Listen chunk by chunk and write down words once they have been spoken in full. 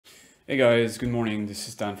Hey guys, good morning. This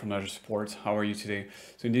is Dan from Ledger Support. How are you today?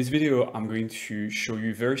 So in this video, I'm going to show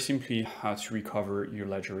you very simply how to recover your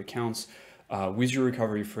Ledger accounts with your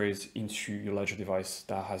recovery phrase into your Ledger device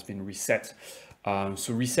that has been reset.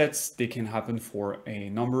 So resets, they can happen for a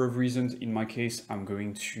number of reasons. In my case, I'm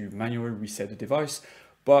going to manually reset the device,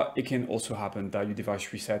 but it can also happen that your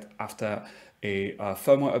device reset after a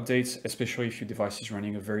firmware update, especially if your device is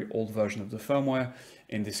running a very old version of the firmware.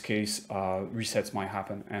 In this case, resets might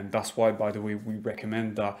happen. And that's why, by the way, we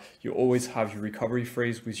recommend that you always have your recovery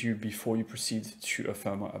phrase with you before you proceed to a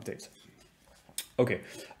firmware update. Okay,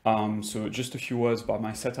 so just a few words about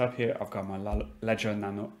my setup here. I've got my Ledger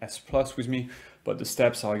Nano S Plus with me, but the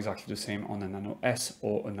steps are exactly the same on a Nano S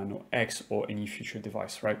or a Nano X or any future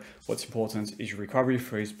device, right? What's important is your recovery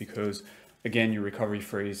phrase because, again, your recovery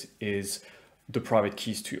phrase is the private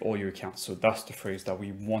keys to all your accounts. So that's the phrase that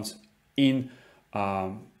we want in,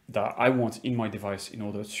 that I want in my device in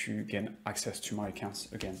order to gain access to my accounts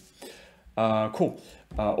again. Cool.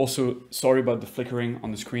 Also, sorry about the flickering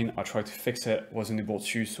on the screen. I tried to fix it, wasn't able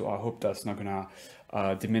to, so I hope that's not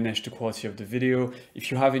gonna diminish the quality of the video. If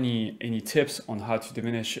you have any tips on how to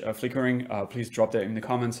diminish flickering, please drop that in the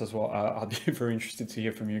comments as well. I'll be very interested to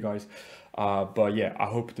hear from you guys. But yeah, I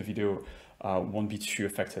hope the video won't be too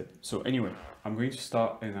affected. So anyway, I'm going to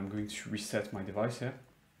start and I'm going to reset my device here.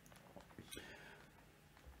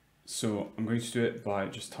 So I'm going to do it by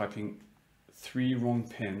just typing 3 wrong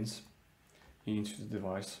pins into the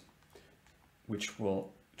device, which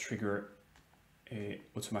will trigger a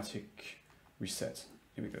automatic reset.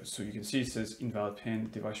 Here we go. So you can see it says invalid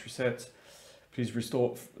pin, device reset. Please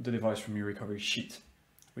restore the device from your recovery sheet,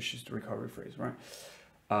 which is the recovery phrase,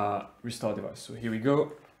 right? Restart device. So here we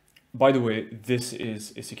go. By the way, this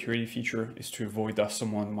is a security feature, is to avoid that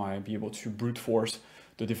someone might be able to brute force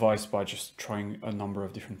the device by just trying a number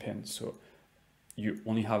of different pins. So you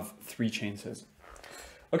only have 3 chances.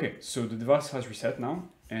 Okay, so the device has reset now,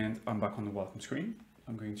 and I'm back on the welcome screen.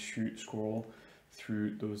 I'm going to scroll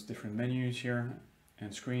through those different menus here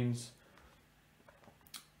and screens.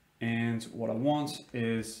 And what I want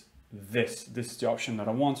is this. This is the option that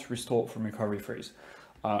I want, restore from recovery phrase.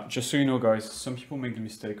 Just so you know, guys, some people make the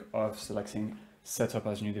mistake of selecting setup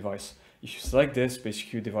as new device. If you select this,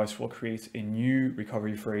 basically your device will create a new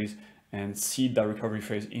recovery phrase and seed that recovery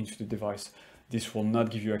phrase into the device. This will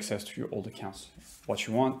not give you access to your old accounts. What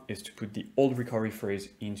you want is to put the old recovery phrase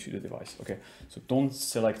into the device. Okay, so don't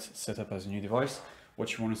select setup as a new device.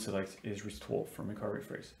 What you want to select is restore from recovery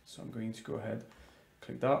phrase. So I'm going to go ahead,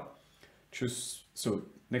 click that. So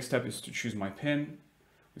next step is to choose my pin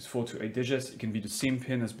with 4 to 8 digits. It can be the same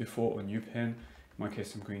pin as before or a new pin. In my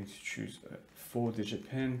case, I'm going to choose a 4-digit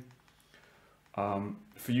pin.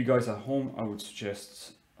 For you guys at home, I would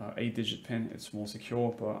suggest 8-digit pin. It's more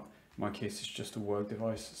secure, but in my case, it's just a work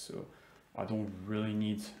device, so I don't really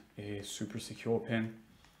need a super secure pin.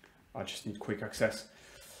 I just need quick access.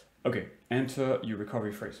 Okay, enter your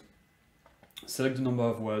recovery phrase. Select the number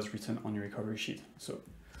of words written on your recovery sheet. So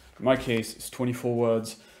in my case, it's 24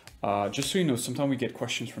 words. Just so you know, sometimes we get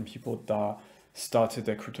questions from people that started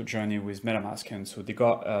their crypto journey with MetaMask, and so they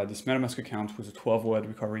got this MetaMask account with a 12-word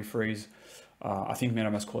recovery phrase. I think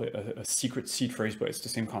MetaMask call it a secret seed phrase, but it's the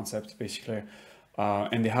same concept basically.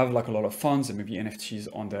 And they have like a lot of funds and maybe NFTs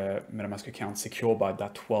on their MetaMask account secured by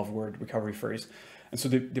that 12-word recovery phrase. And so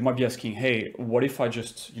they might be asking, hey, what if I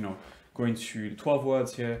just, go into the 12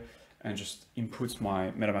 words here and just input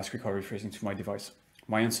my MetaMask recovery phrase into my device?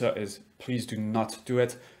 My answer is please do not do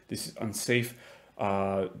it. This is unsafe.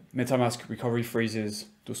 MetaMask recovery phrases,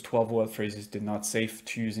 those 12-word phrases, they're not safe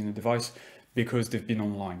to use in the device because they've been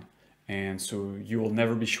online. And so you will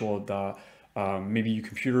never be sure that maybe your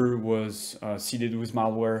computer was seeded with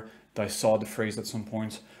malware that saw the phrase at some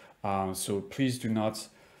point. So please do not,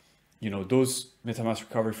 those MetaMask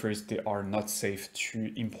recovery phrases, they are not safe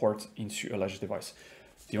to import into a Ledger device.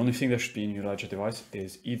 The only thing that should be in your Ledger device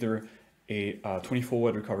is either a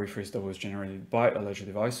 24-word recovery phrase that was generated by a Ledger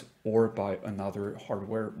device or by another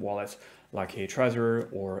hardware wallet like a Trezor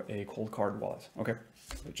or a Coldcard wallet. Okay,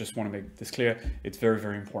 I just want to make this clear. It's very,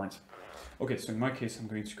 very important. Okay, so in my case, I'm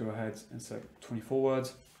going to go ahead and select 24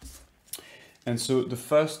 words. And so the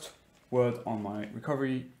first word on my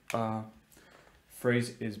recovery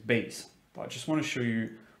phrase is base. But I just want to show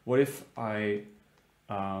you what if I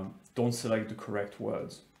don't select the correct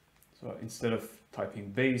words. So instead of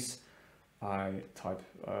typing base, I type,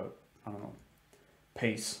 I don't know,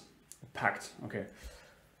 pace, packed. Okay,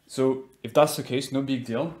 so if that's the case, no big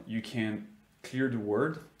deal. You can clear the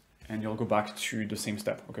word and you'll go back to the same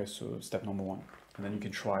step. Okay, so step number 1, and then you can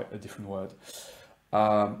try a different word.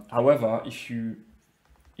 However,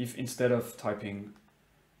 if instead of typing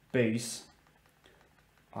base,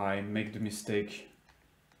 I make the mistake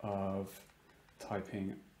of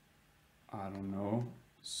typing, I don't know,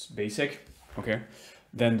 basic, okay,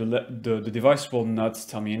 then the device will not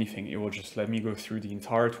tell me anything. It will just let me go through the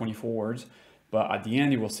entire 24 words, but at the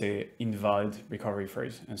end it will say invalid recovery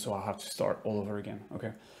phrase, and so I have to start all over again,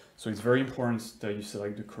 okay? So it's very important that you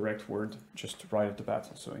select the correct word just right off the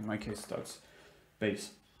bat. So in my case, that's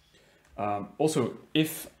base. Also,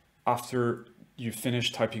 if after you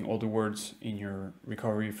finish typing all the words in your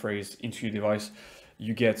recovery phrase into your device,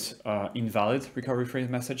 you get invalid recovery phrase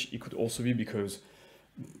message, it could also be because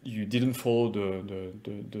you didn't follow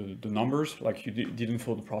the numbers, like you didn't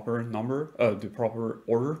follow the proper number, the proper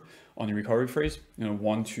order on your recovery phrase,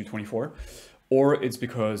 1 to 24, or it's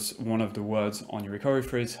because one of the words on your recovery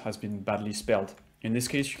phrase has been badly spelled. In this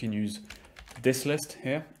case, you can use this list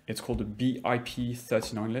here. It's called the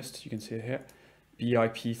BIP39 list. You can see it here,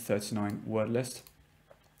 BIP39 word list.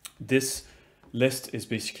 This list is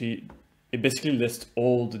basically lists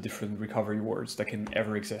all the different recovery words that can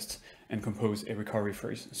ever exist and compose a recovery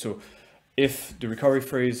phrase. So if the recovery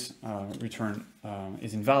phrase return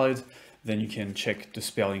is invalid, then you can check the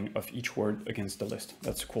spelling of each word against the list.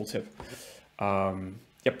 That's a cool tip.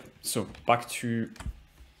 Yep, so back to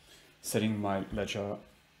setting my Ledger,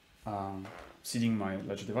 seeding my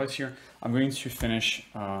Ledger device here. I'm going to finish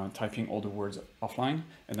typing all the words offline,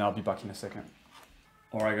 and I'll be back in a second.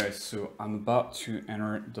 All right, guys, so I'm about to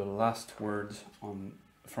enter the last word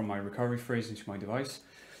from my recovery phrase into my device.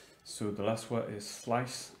 So the last word is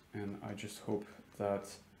slice, and I just hope that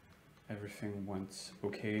everything went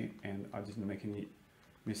okay and I didn't make any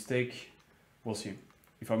mistake. We'll see.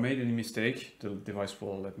 If I made any mistake, the device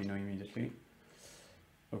will let me know immediately.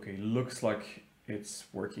 Okay, looks like it's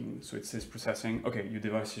working. So it says processing. Okay, your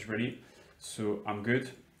device is ready. So I'm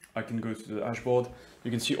good. I can go to the dashboard.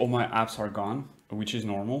 You can see all my apps are gone, which is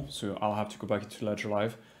normal. So I'll have to go back into Ledger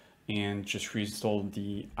Live and just reinstall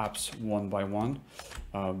the apps one by one.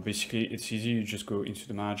 Basically, it's easy. You just go into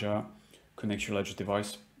the manager, connect your Ledger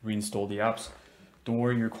device, reinstall the apps. Don't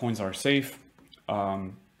worry, your coins are safe.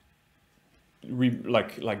 Like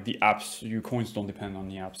the apps, your coins don't depend on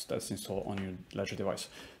the apps that's installed on your Ledger device.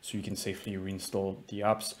 So you can safely reinstall the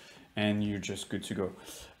apps and you're just good to go.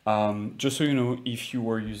 Just so you know, if you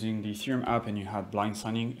were using the Ethereum app and you had blind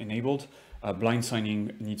signing enabled, blind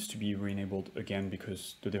signing needs to be re-enabled again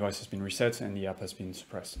because the device has been reset and the app has been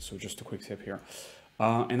suppressed. So just a quick tip here.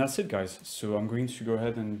 And that's it, guys. So I'm going to go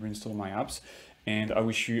ahead and reinstall my apps, and I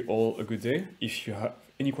wish you all a good day. If you have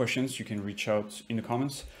any questions, you can reach out in the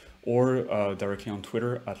comments or directly on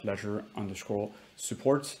Twitter at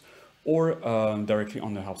ledger_support or directly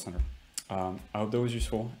on the help center. I hope that was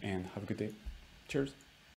useful and have a good day. Cheers.